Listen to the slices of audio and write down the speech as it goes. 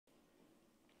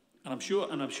And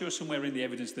I'm sure somewhere in the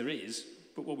evidence there is,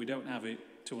 but what we don't have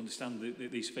it to understand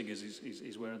these figures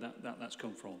is where that's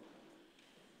come from.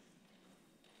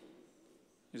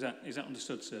 Is that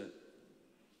understood, sir?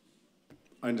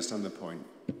 I understand the point.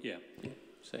 Yeah.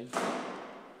 Same.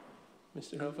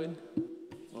 Mr. Elvin?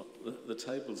 Well, the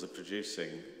tables are producing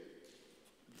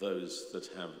those that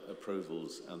have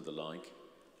approvals and the like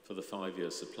for the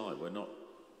 5-year supply.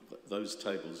 Those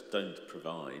tables don't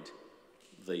provide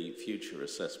the future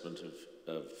assessment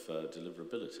of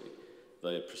deliverability.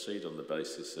 They proceed on the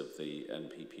basis of the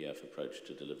NPPF approach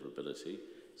to deliverability,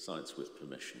 sites with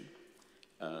permission,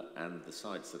 and the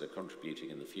sites that are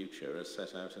contributing in the future are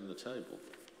set out in the table.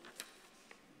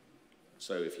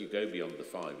 So if you go beyond the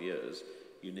 5 years,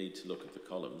 you need to look at the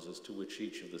columns as to which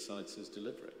each of the sites is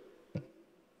delivering.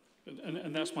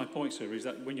 And that's my point, sir, is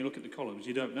that when you look at the columns,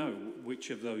 you don't know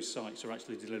which of those sites are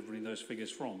actually delivering those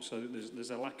figures from. So there's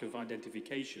a lack of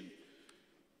identification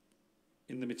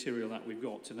in the material that we've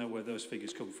got to know where those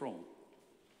figures come from.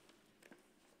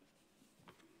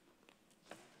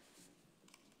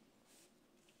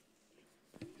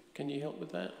 Can you help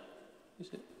with that? Is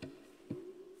it?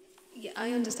 Yeah,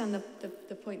 I understand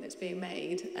the point that's being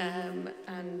made,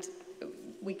 and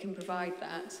we can provide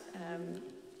that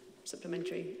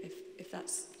supplementary if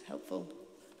that's helpful.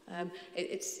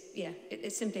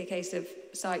 It's simply a case of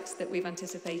sites that we've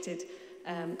anticipated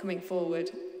coming forward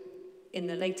in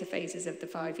the later phases of the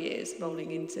 5 years,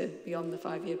 rolling into beyond the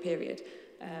 5-year period.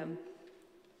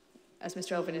 As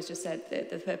Mr. Elvin has just said,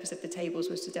 the purpose of the tables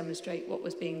was to demonstrate what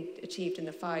was being achieved in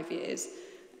the 5 years.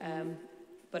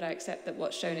 But I accept that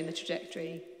what's shown in the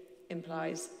trajectory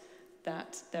implies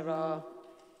that there are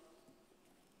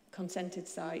consented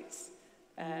sites,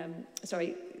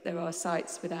 there are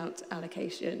sites without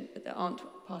allocation, that aren't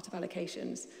part of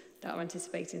allocations, that are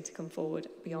anticipating to come forward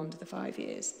beyond the 5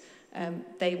 years.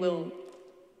 They will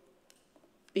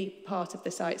be part of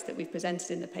the sites that we've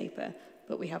presented in the paper,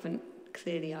 but we haven't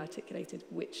clearly articulated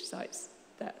which sites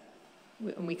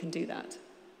and we can do that.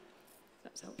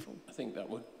 That's helpful. I think that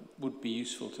would be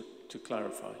useful to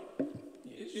clarify.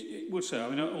 Yes. It would, sir. I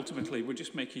mean, ultimately, we're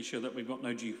just making sure that we've got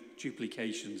no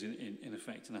duplications in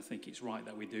effect, and I think it's right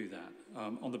that we do that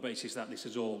on the basis that this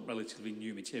is all relatively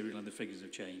new material and the figures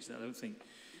have changed. I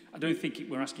don't think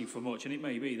we're asking for much, and it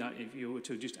may be that if you were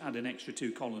to just add an extra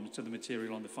 2 columns to the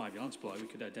material on the 5-year land supply, we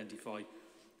could identify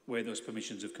where those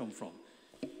permissions have come from.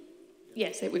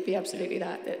 Yes, it would be absolutely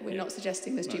that we're not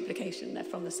suggesting there's duplication. They're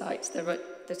from the sites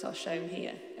that are shown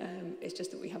here. It's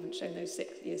just that we haven't shown those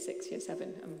year 6, year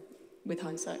 7. With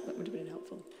hindsight, that would have been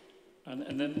helpful.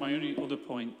 And then my only other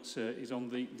point, sir, is on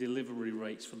the delivery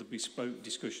rates for the bespoke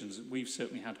discussions. We've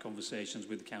certainly had conversations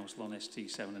with the Council on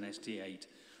ST7 and ST8,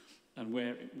 and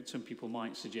where some people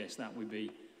might suggest that we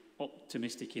be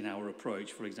optimistic in our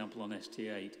approach, for example, on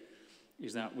ST8,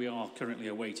 is that we are currently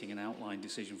awaiting an outline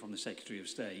decision from the Secretary of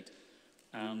State,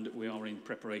 and we are in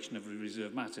preparation of the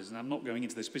reserve matters. And I'm not going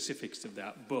into the specifics of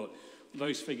that, but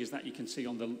those figures that you can see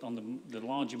on the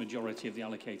larger majority of the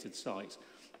allocated sites,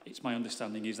 it's my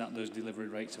understanding is that those delivery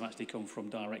rates have actually come from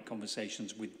direct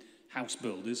conversations with house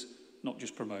builders, not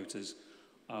just promoters.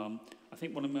 I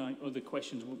think one of my other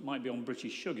questions might be on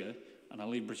British Sugar, and I'll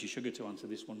leave British Sugar to answer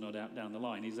this one no doubt down the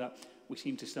line, is that we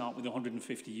seem to start with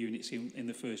 150 units in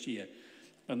the first year.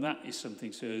 And that is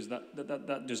something, sirs,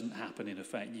 that doesn't happen in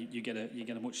effect. You get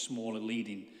a much smaller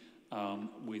leading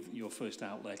with your first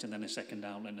outlet, and then a second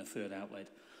outlet and a third outlet.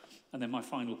 And then my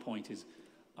final point is,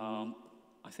 I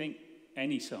think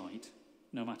any site,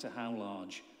 no matter how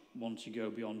large, once you go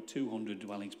beyond 200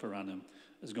 dwellings per annum,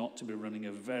 has got to be running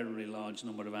a very large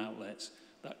number of outlets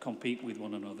that compete with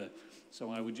one another. So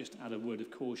I would just add a word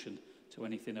of caution to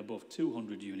anything above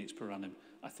 200 units per annum.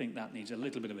 I think that needs a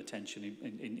little bit of attention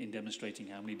in demonstrating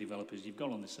how many developers you've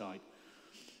got on the site.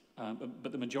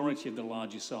 But the majority of the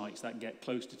larger sites that get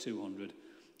close to 200,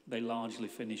 they largely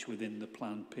finish within the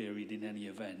planned period in any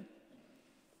event.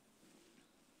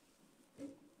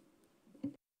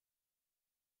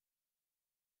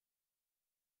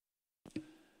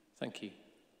 Thank you.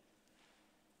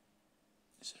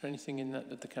 Is there anything in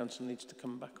that the Council needs to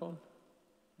come back on?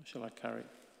 Or shall I carry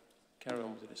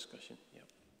on with the discussion? Yep.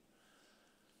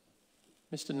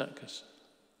 Mr. Natkus.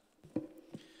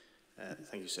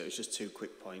 Thank you, sir. It's just 2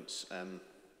 quick points.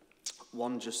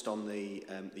 One just on the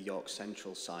York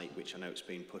Central site, which I know it's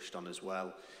been pushed on as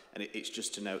well. And it's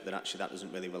just to note that actually that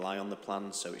doesn't really rely on the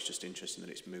plan, so it's just interesting that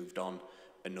it's moved on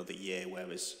another year,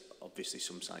 whereas obviously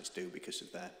some sites do because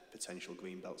of their potential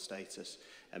greenbelt status.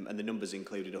 And the numbers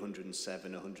included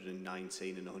 107,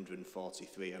 119 and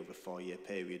 143 over 4-year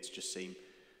periods just seem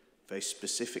very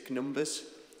specific numbers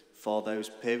for those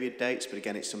period dates, but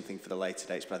again, it's something for the later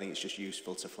dates, but I think it's just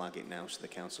useful to flag it now so the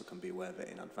council can be aware of it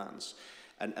in advance.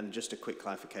 And just a quick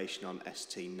clarification on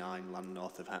ST9, land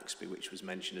north of Haxby, which was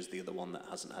mentioned as the other one that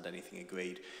hasn't had anything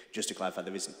agreed. Just to clarify,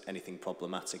 there isn't anything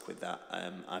problematic with that.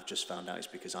 I've just found out it's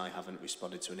because I haven't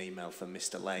responded to an email from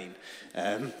Mr. Lane.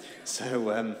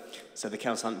 So the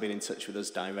council hasn't been in touch with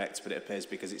us direct, but it appears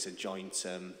because it's a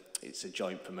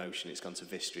joint promotion, it's gone to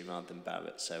Vistry rather than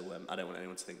Barrett. So I don't want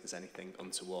anyone to think there's anything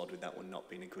untoward with that one not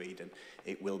being agreed, and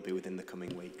it will be within the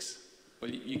coming weeks. Well,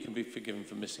 you can be forgiven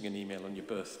for missing an email on your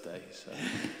birthday. So,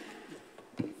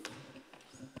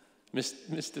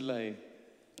 Mr. Lane.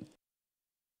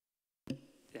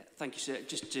 Yeah, thank you, sir.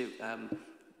 Just to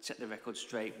set the record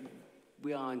straight,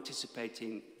 we are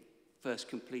anticipating first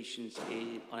completions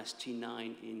on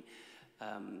ST9 in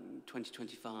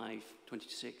 2025,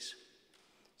 2026.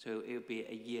 So it will be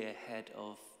a year ahead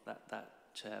of the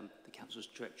council's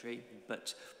trajectory,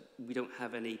 but we don't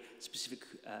have any specific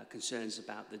concerns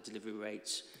about the delivery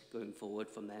rates going forward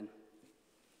from then.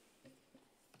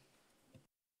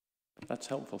 That's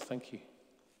helpful, thank you.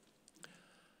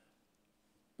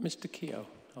 Mr. Keogh,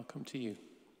 I'll come to you.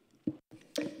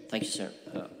 Thank you, sir.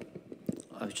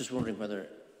 I was just wondering whether,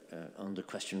 under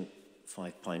question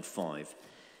 5.5,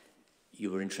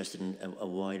 you were interested in a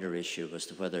wider issue as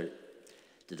to whether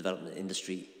the development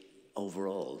industry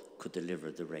overall could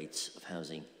deliver the rates of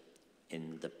housing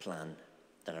in the plan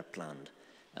that are planned,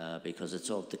 because it's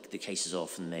all the case is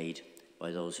often made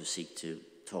by those who seek to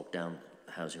talk down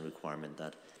housing requirement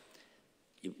that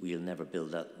we'll never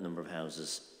build that number of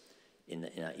houses in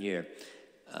that year.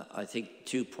 I think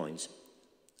 2 points,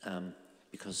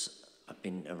 because I've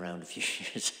been around a few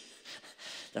years.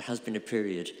 There has been a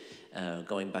period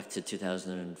going back to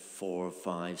 2004,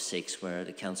 5, 6, where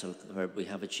the council, where we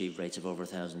have achieved rates of over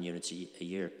 1,000 units a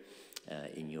year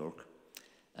in York.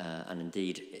 And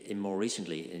indeed, in more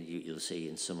recently, you'll see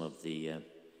in some of the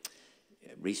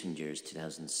recent years,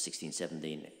 2016,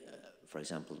 17, for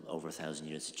example, over 1,000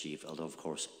 units achieved, although of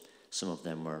course some of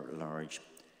them were large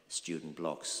student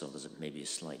blocks, so there's maybe a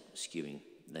slight skewing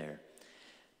there.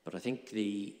 But I think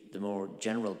the more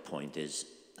general point is,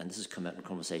 and this has come out in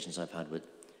conversations I've had with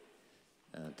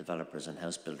developers and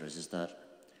house builders, is that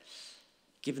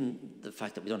given the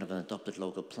fact that we don't have an adopted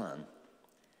local plan,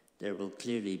 there will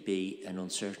clearly be an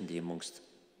uncertainty amongst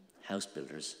house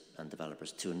builders and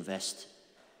developers to invest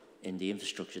in the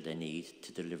infrastructure they need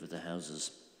to deliver the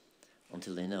houses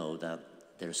until they know that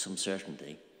there is some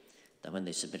certainty that when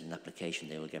they submit an application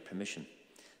they will get permission.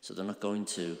 So they're not going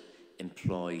to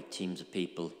employ teams of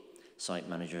people, site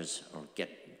managers, or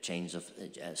get chains of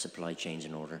supply chains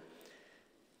in order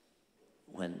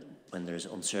when there's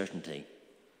uncertainty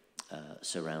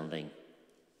surrounding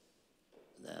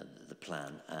the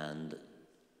plan and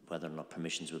whether or not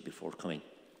permissions will be forthcoming.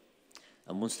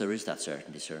 And once there is that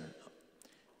certainty, sir,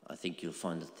 I think you'll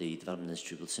find that the development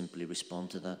industry will simply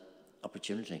respond to that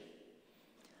opportunity.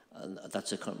 And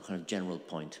that's a kind of general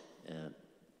point,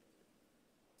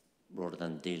 rather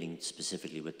than dealing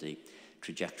specifically with the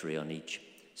trajectory on each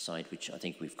site, which I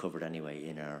think we've covered anyway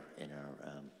in our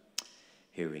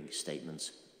hearing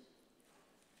statements.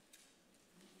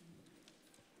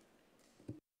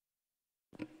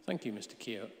 Thank you, Mr.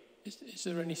 Keogh. Is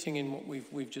there anything in what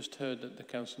we've just heard that the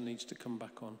council needs to come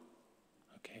back on?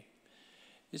 Okay.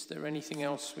 Is there anything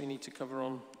else we need to cover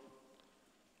on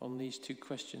these two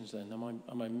questions then?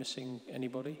 Am I missing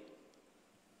anybody?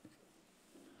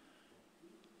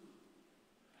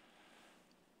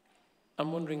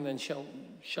 I'm wondering then, shall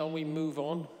we move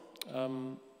on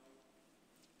and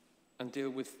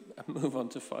move on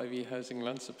to 5-year housing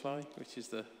land supply, which is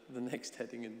the next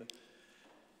heading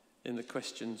in the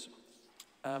questions.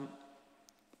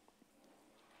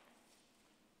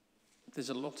 There's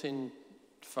a lot in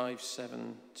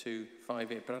 5.7 to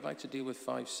 5.8, but I'd like to deal with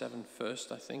 5.7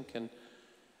 first, I think, and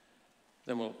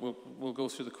then we'll go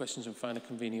through the questions and find a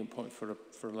convenient point for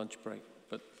a lunch break.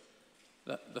 But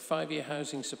the 5-year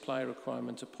housing supply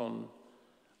requirement upon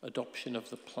adoption of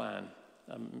the plan,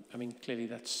 I mean, clearly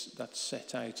that's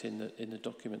set out in the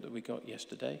document that we got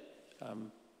yesterday.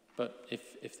 But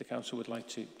if the council would like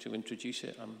to introduce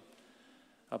it,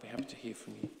 I'll be happy to hear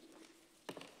from you.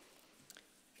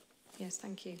 Yes,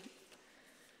 thank you.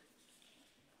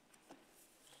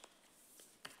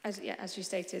 As you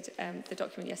stated, the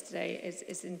document yesterday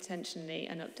is intentionally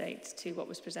an update to what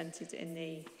was presented in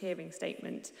the hearing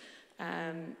statement.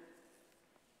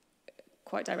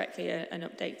 Quite directly an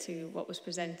update to what was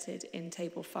presented in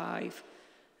Table 5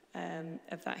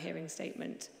 of that hearing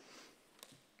statement.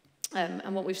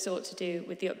 And what we've sought to do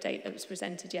with the update that was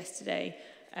presented yesterday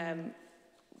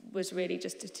was really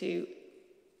just to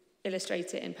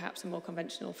illustrate it in perhaps a more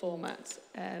conventional format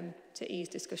to ease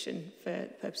discussion for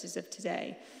purposes of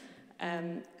today.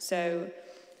 So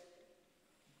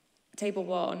table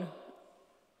 1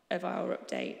 of our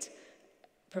update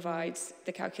provides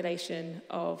the calculation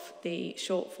of the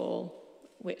shortfall,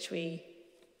 which we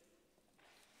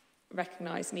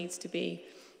recognise needs to be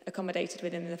accommodated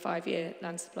within the 5-year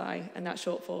land supply, and that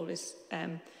shortfall is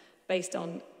based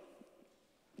on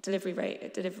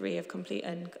delivery of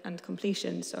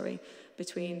completion,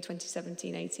 between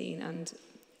 2017-18 and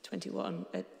 21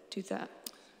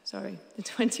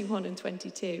 and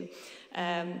 22,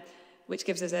 which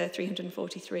gives us a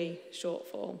 343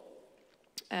 shortfall.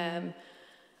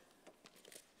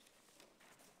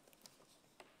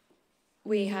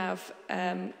 We have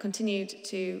continued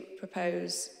to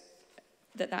propose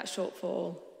that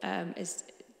shortfall is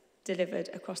delivered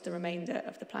across the remainder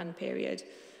of the plan period,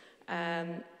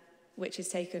 which is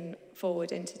taken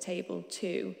forward into table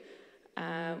 2,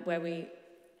 where we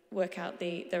work out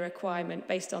the requirement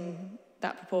based on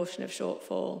that proportion of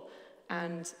shortfall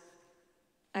and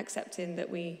accepting that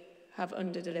we have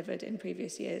under-delivered in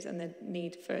previous years and the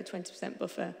need for a 20%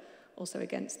 buffer also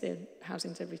against the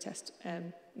housing delivery test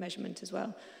measurement as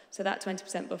well. So that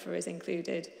 20% buffer is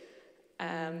included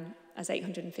as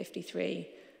 853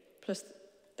 plus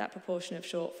that proportion of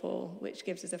shortfall, which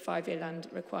gives us a 5-year land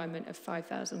requirement of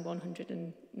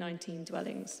 5,119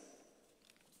 dwellings.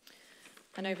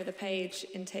 And over the page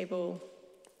in table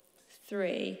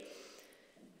 3,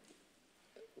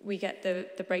 we get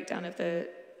the breakdown of the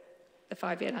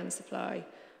 5-year land supply,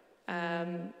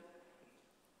 and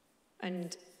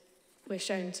we're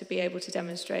shown to be able to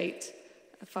demonstrate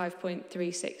a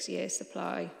 5.36 year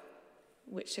supply,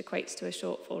 which equates to a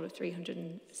shortfall of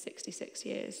 366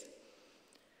 years.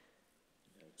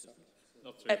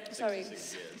 Not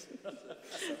 366 years.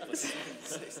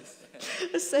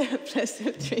 A surplus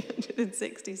of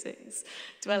 366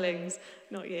 dwellings,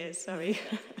 not years, sorry.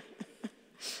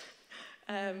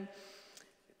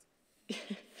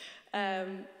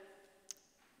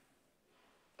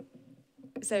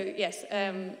 So yes,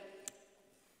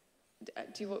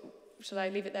 shall I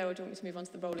leave it there, or do you want me to move on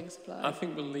to the rolling supply? I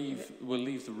think we'll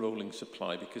leave the rolling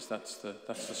supply, because that's the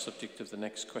subject of the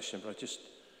next question. But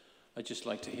I'd just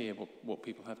like to hear what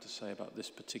people have to say about this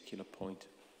particular point.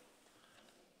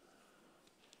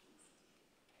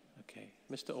 Okay,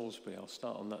 Mr. Alsbury, I'll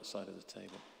start on that side of the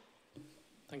table.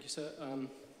 Thank you, sir.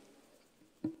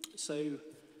 So,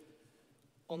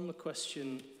 on the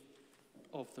question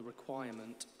of the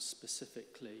requirement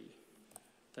specifically,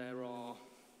 there are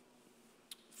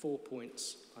 4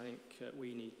 points I think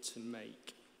we need to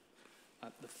make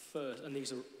at the first, and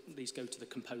these go to the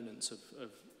components of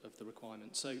the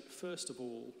requirement. So first of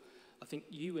all, I think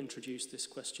you introduced this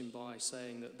question by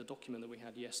saying that the document that we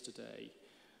had yesterday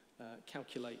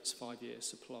calculates 5-year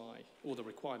supply, or the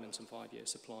requirement and 5-year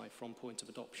supply from point of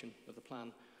adoption of the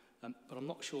plan. But I'm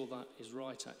not sure that is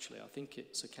right, actually. I think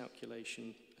it's a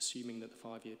calculation assuming that the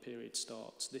 5-year period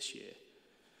starts this year.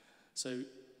 So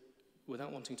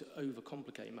without wanting to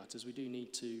overcomplicate matters, we do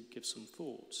need to give some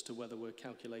thoughts to whether we're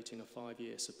calculating a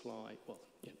 5-year supply,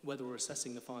 whether we're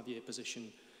assessing the 5-year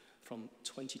position from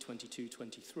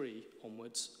 2022-23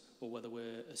 onwards, or whether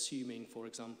we're assuming, for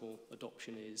example,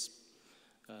 adoption is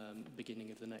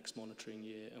beginning of the next monitoring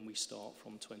year and we start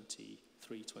from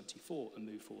 23-24 and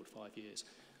move forward 5 years.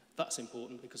 That's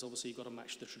important because obviously you've got to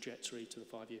match the trajectory to the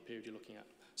 5-year period you're looking at.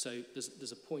 So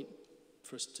there's a point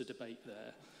for us to debate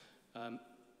there.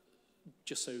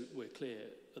 Just so we're clear,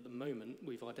 at the moment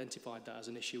we've identified that as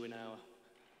an issue in our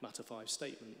Matter 5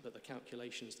 statement, but the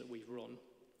calculations that we've run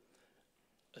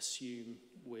assume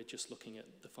we're just looking at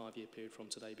the 5-year period from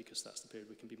today because that's the period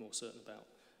we can be more certain about.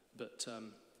 But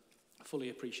I fully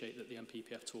appreciate that the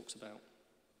MPPF talks about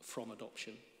from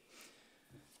adoption.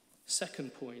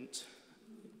 Second point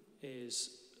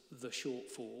is the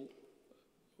shortfall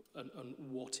and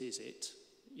what is it,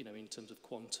 in terms of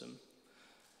quantum.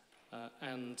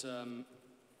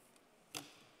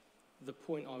 The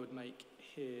point I would make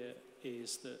here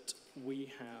is that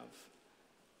we have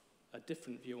a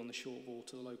different view on the shortfall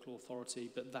to the local authority,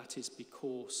 but that is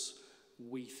because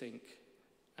we think,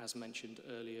 as mentioned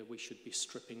earlier, we should be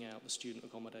stripping out the student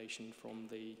accommodation from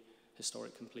the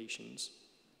historic completions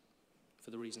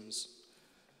for the reasons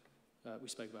we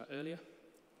spoke about earlier.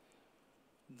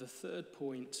 The third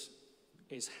point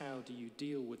is, how do you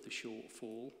deal with the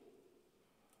shortfall?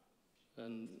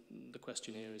 And the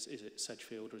question here is it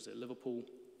Sedgefield or is it Liverpool?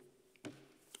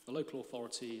 The local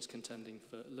authority is contending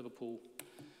for Liverpool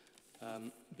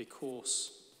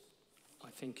because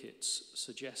I think it's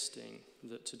suggesting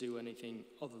that to do anything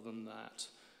other than that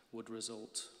would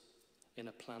result in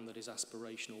a plan that is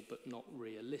aspirational but not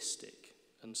realistic,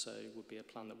 and so would be a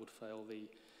plan that would fail the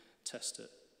test at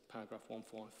paragraph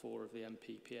 154 of the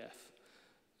MPPF.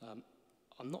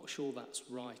 I'm not sure that's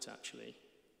right, actually.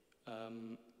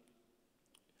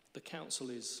 The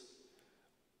council is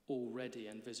already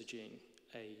envisaging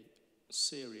a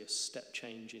serious step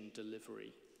change in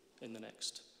delivery in the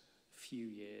next few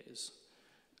years.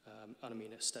 And I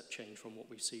mean a step change from what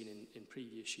we've seen in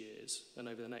previous years. And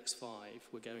over the next 5,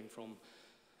 we're going from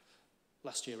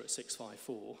last year at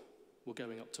 654, we're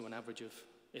going up to an average of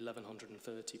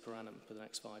 1,130 per annum for the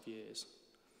next 5 years.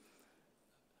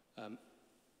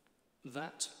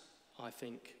 That, I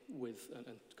think, with, and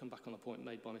to come back on the point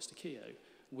made by Mr. Keogh,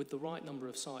 with the right number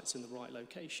of sites in the right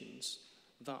locations,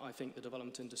 that I think the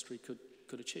development industry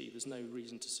could achieve. There's no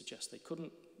reason to suggest they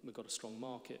couldn't. We've got a strong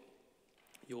market.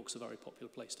 York's a very popular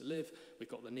place to live. We've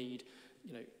got the need.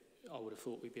 You know, I would have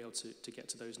thought we'd be able to get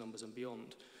to those numbers and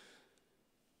beyond.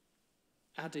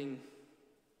 Adding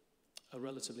a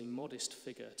relatively modest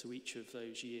figure to each of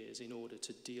those years in order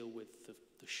to deal with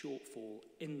the shortfall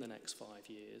in the next 5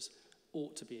 years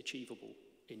ought to be achievable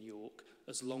in York,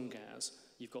 as long as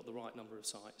you've got the right number of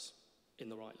sites in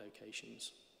the right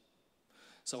locations.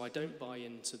 So I don't buy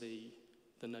into the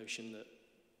notion that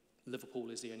Liverpool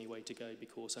is the only way to go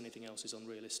because anything else is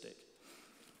unrealistic.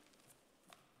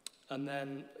 And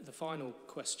then the final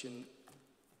question,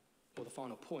 or the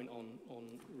final point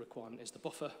on requirement, is the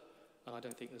buffer. And I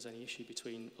don't think there's any issue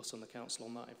between us and the council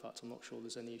on that. In fact, I'm not sure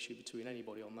there's any issue between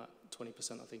anybody on that.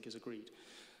 20% I think is agreed.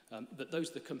 But those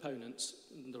are the components.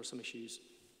 There are some issues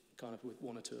kind of with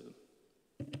one or two of them.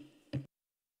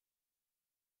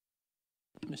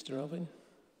 Mr. Elving?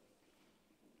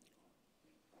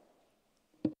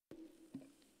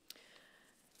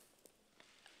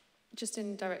 Just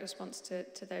in direct response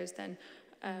to those then,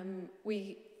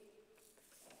 we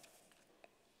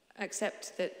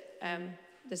accept that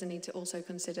there's a need to also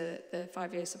consider the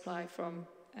 5-year supply from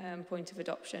point of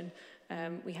adoption.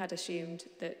 We had assumed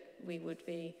that we would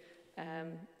be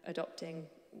adopting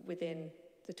within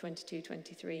the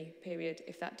 22-23 period.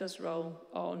 If that does roll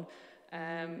on,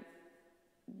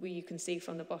 you can see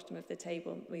from the bottom of the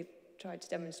table, we've tried to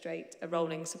demonstrate a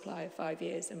rolling supply of 5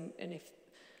 years, and if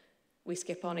we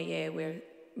skip on a year, we'll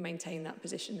maintain that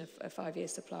position of a 5-year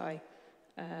supply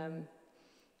in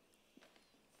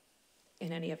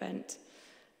any event.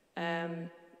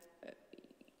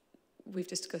 We've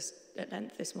discussed at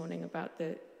length this morning about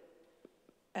the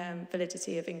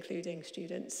validity of including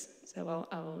students, so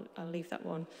I'll leave that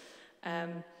one.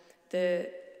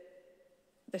 The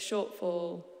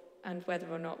shortfall and whether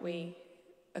or not we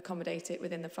accommodate it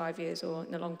within the 5 years or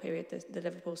in a long period, the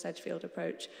Liverpool-Sedgefield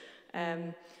approach,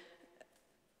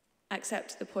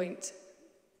 accept the point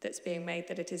that's being made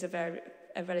that it is a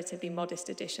relatively modest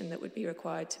addition that would be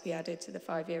required to be added to the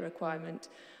 5-year requirement.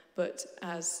 But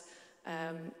as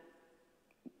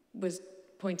was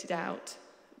pointed out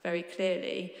very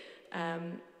clearly,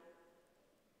 and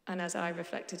as I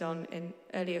reflected on in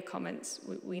earlier comments,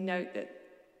 we note that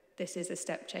this is a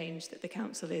step change that the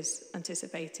council is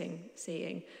anticipating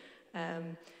seeing,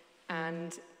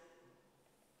 and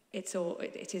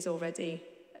it is already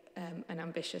an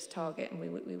ambitious target, and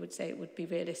we would say it would be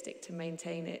realistic to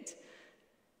maintain it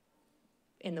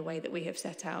in the way that we have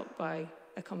set out by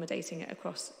accommodating it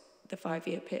across the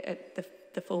 5-year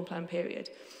the full plan period.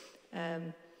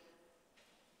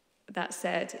 That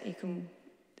said,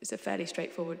 it's a fairly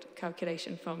straightforward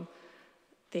calculation from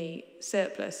the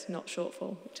surplus, not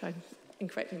shortfall, which I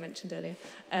incorrectly mentioned earlier,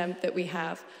 that we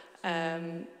have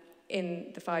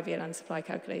in the 5-year land supply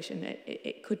calculation.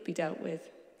 It could be dealt with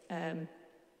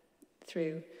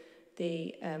through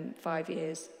the 5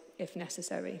 years if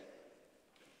necessary.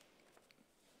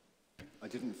 I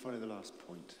didn't follow the last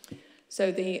point.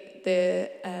 So the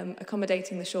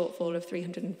accommodating the shortfall of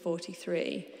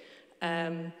 343,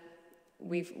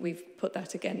 we've put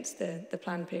that against the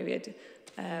plan period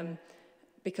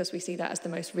because we see that as the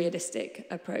most realistic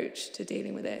approach to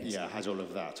dealing with it. Yeah, I had all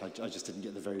of that. I just didn't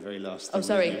get the very, very last thing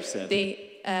that you said.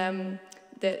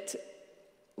 That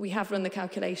we have run the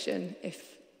calculation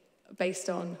based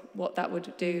on what that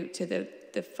would do to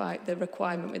the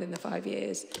requirement within the 5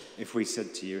 years. If we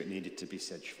said to you it needed to be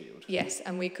Sedgefield. Yes,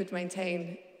 and we could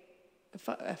maintain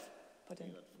pardon? You had 40,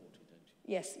 don't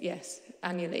you? Yes,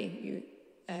 annually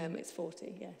it's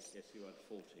 40, yes. Yes, you had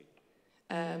 40.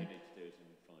 You need to do it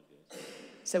in 5 years.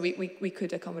 So we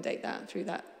could accommodate that through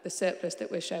that. The surplus that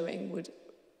we're showing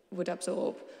would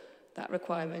absorb that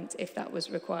requirement if that was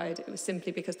required. It was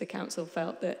simply because the council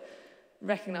felt that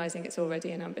recognising it's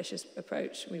already an ambitious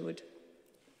approach, we would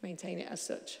maintain it as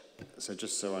such. So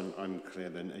just so I'm clear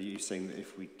then, are you saying that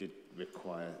if we did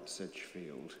require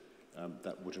Sedgefield,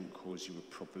 that wouldn't cause you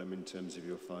a problem in terms of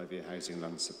your 5-year housing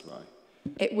land supply?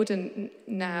 It wouldn't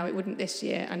now, it wouldn't this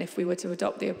year, and if we were to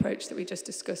adopt the approach that we just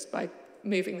discussed by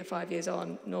moving the 5 years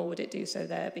on, nor would it do so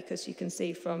there, because you can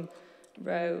see from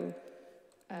row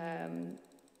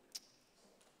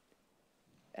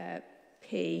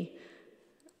P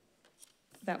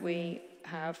that we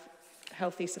have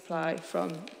healthy supply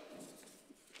from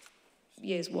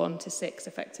years 1 to 6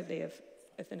 effectively of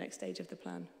the next stage of the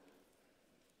plan.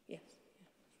 Yes.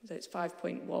 So it's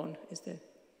 5.1 is the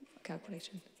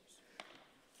calculation.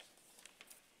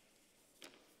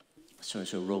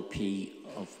 So row P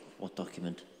of what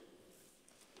document?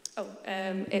 Oh,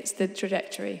 it's the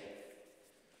trajectory.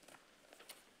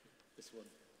 This one.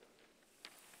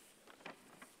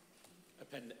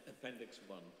 Appendix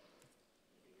 1.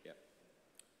 Yeah.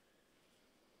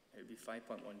 It would be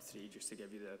 5.13, just to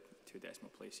give you the 2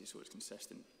 decimal places so it's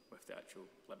consistent with the actual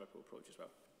Liverpool approach as well.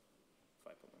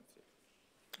 5.13.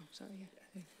 Oh, sorry,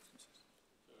 yeah.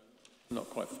 Not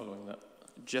quite following that.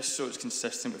 Just so it's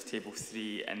consistent with Table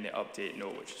 3 in the update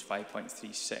note, which is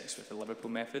 5.36 with the Liverpool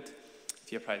method.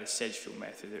 If you apply the Sedgefield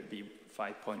method, it would be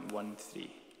 5.13.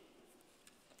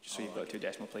 Just so you've got 2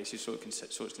 decimal places, so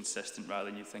it's consistent rather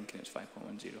than you thinking it's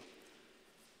 5.10.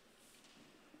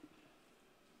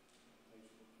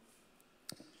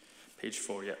 Page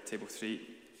 4, yeah, Table 3.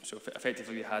 So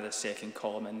effectively we had a second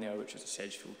column in there, which is a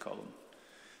Sedgefield column.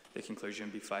 The conclusion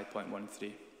would be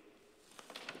 5.13.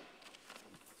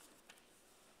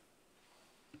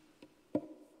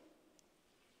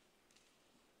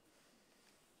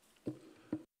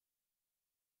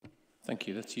 Thank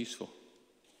you, that's useful.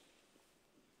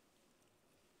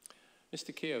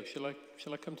 Mr. Keogh, shall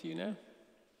I come to you now?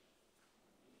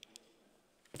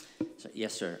 So,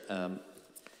 yes, sir.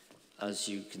 As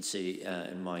you can see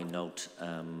in my note,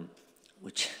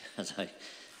 which, as I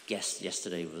guessed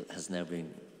yesterday, has now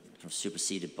been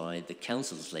superseded by the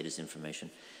Council's latest information,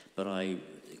 but I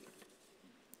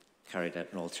carried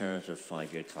out an alternative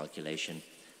 5-year calculation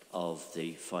of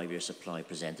the 5-year supply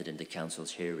presented in the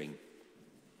Council's hearing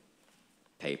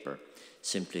paper,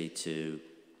 simply to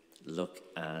look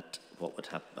at what would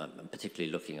happen,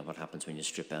 particularly looking at what happens when you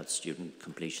strip out student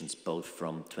completions both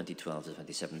from 2012 to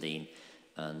 2017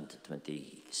 and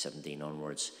 2017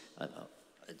 onwards. I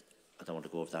don't want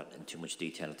to go over that in too much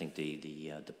detail. I think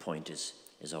the point is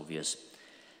obvious.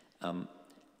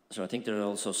 So I think there are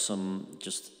also some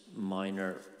just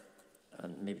minor,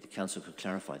 and maybe the Council could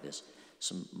clarify this,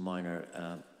 some minor,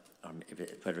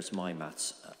 whether it's my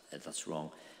maths that's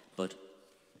wrong, but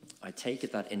I take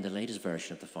it that in the latest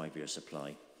version of the 5-year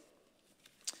supply,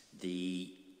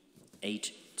 the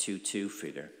 822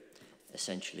 figure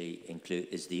essentially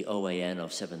is the OAN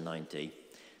of 790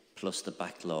 plus the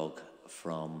backlog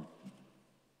from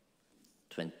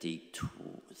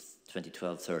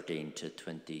 2012-13 to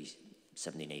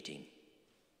 2017-18.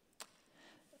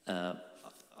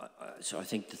 So I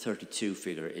think the 32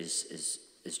 figure is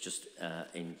just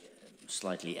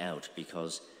slightly out,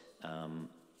 because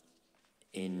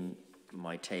in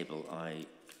my table,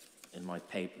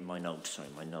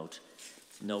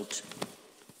 note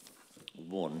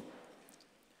 1,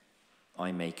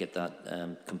 I make it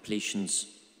that completions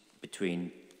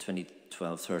between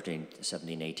 2012-13 to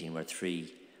 17-18 were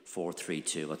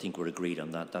 3,432. I think we're agreed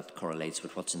on that. That correlates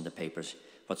with what's in the papers,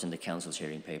 what's in the Council's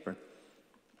hearing paper.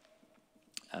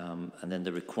 And then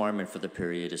the requirement for the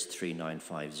period is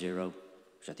 3,950,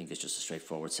 which I think is just a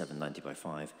straightforward 790 by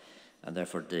 5. And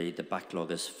therefore the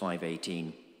backlog is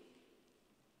 518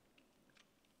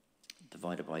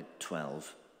 divided by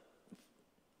 12,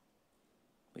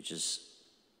 which is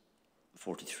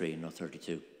 43, not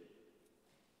 32.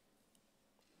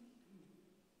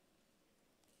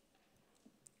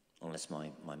 Unless my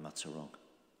maths are wrong.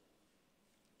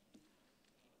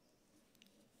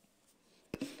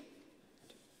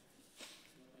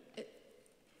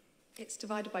 It's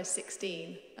divided by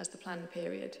 16 as the planned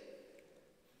period.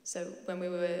 So when we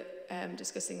were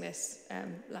discussing this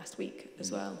last week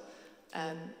as well,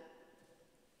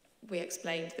 we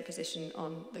explained the position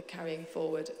on the carrying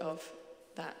forward of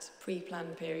that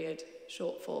pre-planned period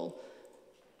shortfall,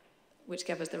 which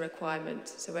gave us the requirement.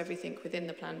 So everything within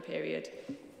the planned period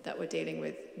that we're dealing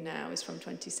with now is from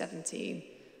 2017,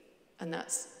 and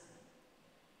that's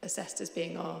assessed as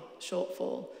being our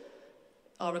shortfall.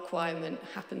 Our requirement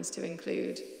happens to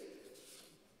include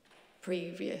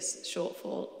previous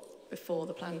shortfall before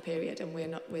the planned period, and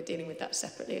we're dealing with that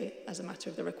separately as a matter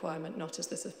of the requirement, not as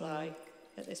the supply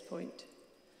at this point.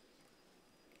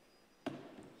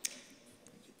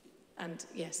 And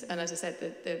yes, and as I said,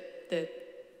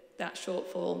 that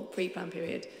shortfall pre-planned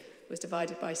period was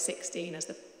divided by 16 as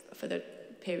for the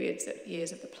periods,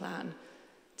 years of the plan,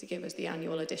 to give us the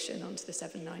annual addition onto the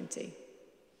 790.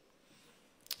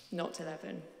 Not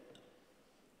 11,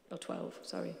 or 12,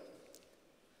 sorry.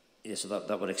 Yeah, so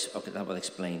that would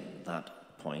explain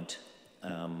that point.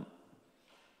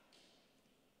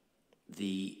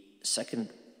 The second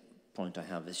point I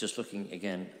have is just looking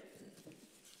again.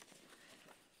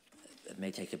 It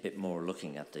may take a bit more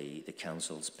looking at the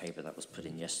council's paper that was put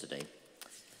in yesterday,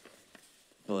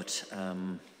 but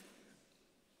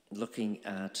looking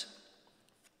at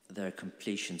their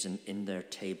completions in their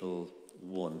table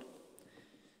 1,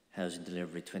 housing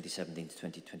delivery 2017 to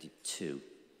 2022.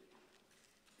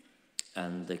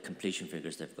 And the completion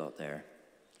figures they've got there.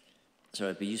 So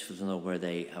it'd be useful to know where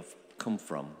they have come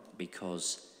from,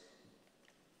 because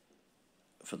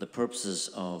for the purposes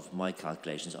of my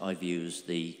calculations, I've used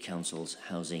the Council's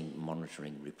housing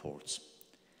monitoring reports.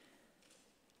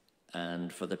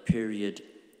 And for the period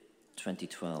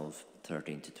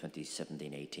 2012-13 to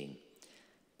 2017-18,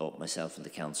 both myself and the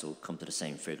Council come to the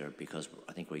same figure, because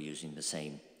I think we're using the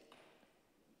same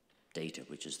data,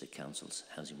 which is the Council's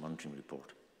housing monitoring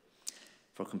report.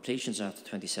 For completions after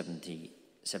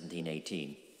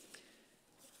 2017-18,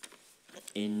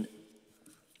 in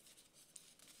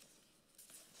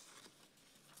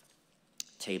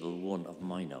table 1 of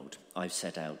my note, I've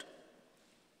set out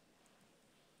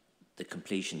the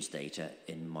completions data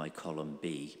in my column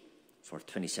B for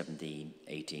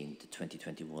 2017-18 to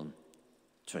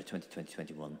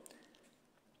 2020-21,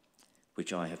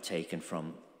 which I have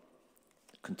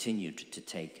continued to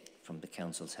take from the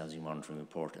Council's housing monitoring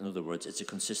report. In other words, it's a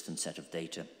consistent set of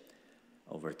data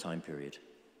over a time period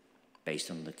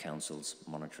based on the Council's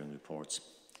monitoring reports.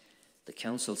 The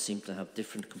Council seem to have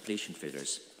different completion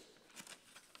figures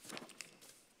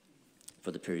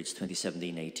for the periods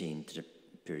 2017-18 to the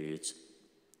periods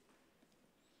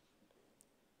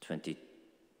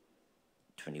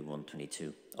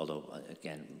 2021-22. Although,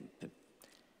 again,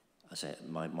 I say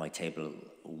my table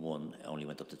 1 only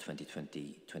went up to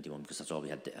 2020-21 because that's all we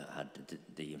had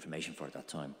the information for at that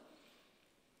time.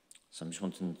 So I'm just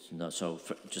wanting to know, so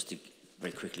just to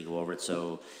very quickly go over it,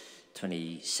 so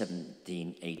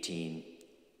 2017-18,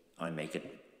 I make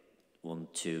it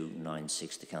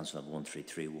 1296, the Council have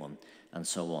 1331, and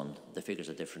so on. The figures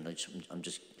are different. I'm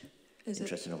just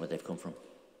interested to know where they've come from.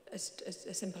 A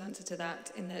simple answer to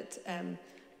that, in that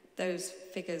those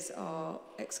figures are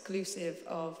exclusive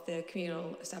of the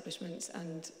communal establishments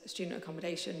and student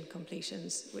accommodation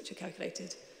completions, which are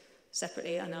calculated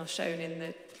separately and are shown in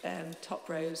the top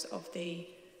rows of the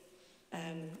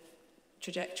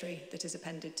trajectory that is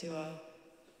appended to our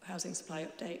housing supply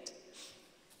update.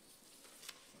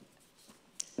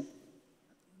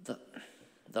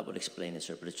 That would explain it,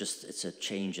 sir, but it's a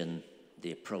change in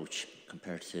the approach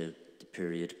compared to the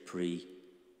period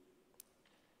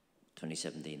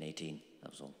pre-2017-18,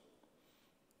 that was all.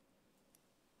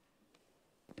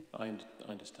 I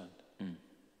understand. Mm.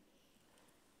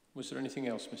 Was there anything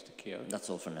else, Mr. Keogh? That's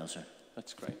all for now, sir.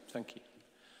 That's great, thank you.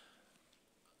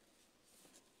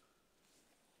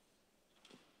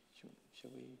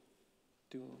 Shall we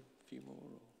do a few more?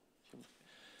 Or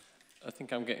I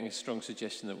think I'm getting a strong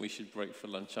suggestion that we should break for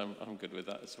lunch. I'm good with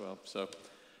that as well. So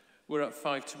we're at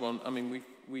 5-1. I mean,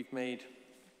 we've made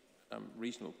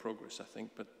reasonable progress, I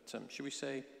think, but should we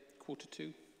say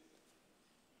 1:45?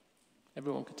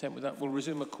 Everyone content with that? We'll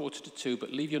resume at 1:45,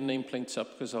 but leave your nameplates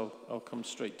up because I'll come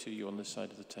straight to you on this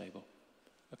side of the table.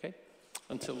 Okay?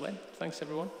 Until then, thanks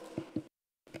everyone.